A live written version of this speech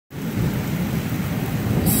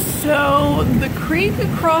So the creek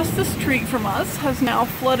across the street from us has now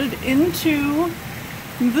flooded into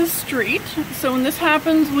the street. So when this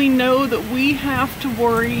happens, we know that we have to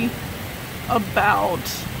worry about,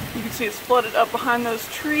 you can see it's flooded up behind those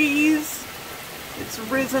trees. It's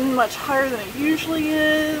risen much higher than it usually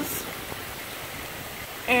is.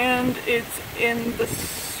 And it's in the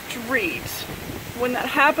street. When that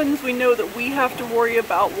happens, we know that we have to worry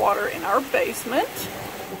about water in our basement.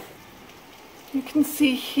 You can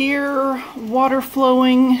see here water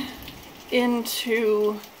flowing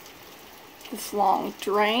into this long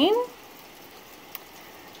drain.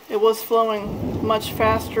 It was flowing much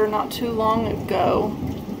faster not too long ago.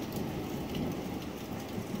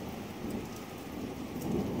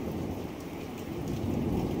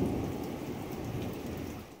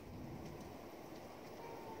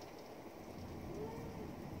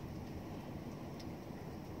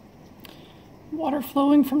 Water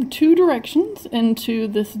flowing from two directions into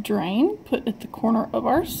this drain put at the corner of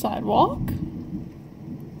our sidewalk.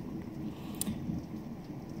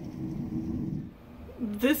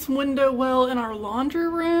 This window well in our laundry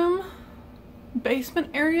room basement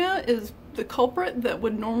area is the culprit that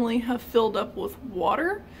would normally have filled up with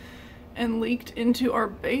water and leaked into our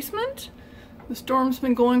basement. The storm's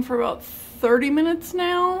been going for about 30 minutes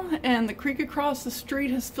now, and the creek across the street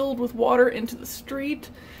has filled with water into the street.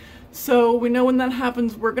 So we know when that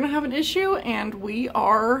happens, we're gonna have an issue, and we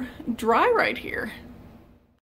are dry right here.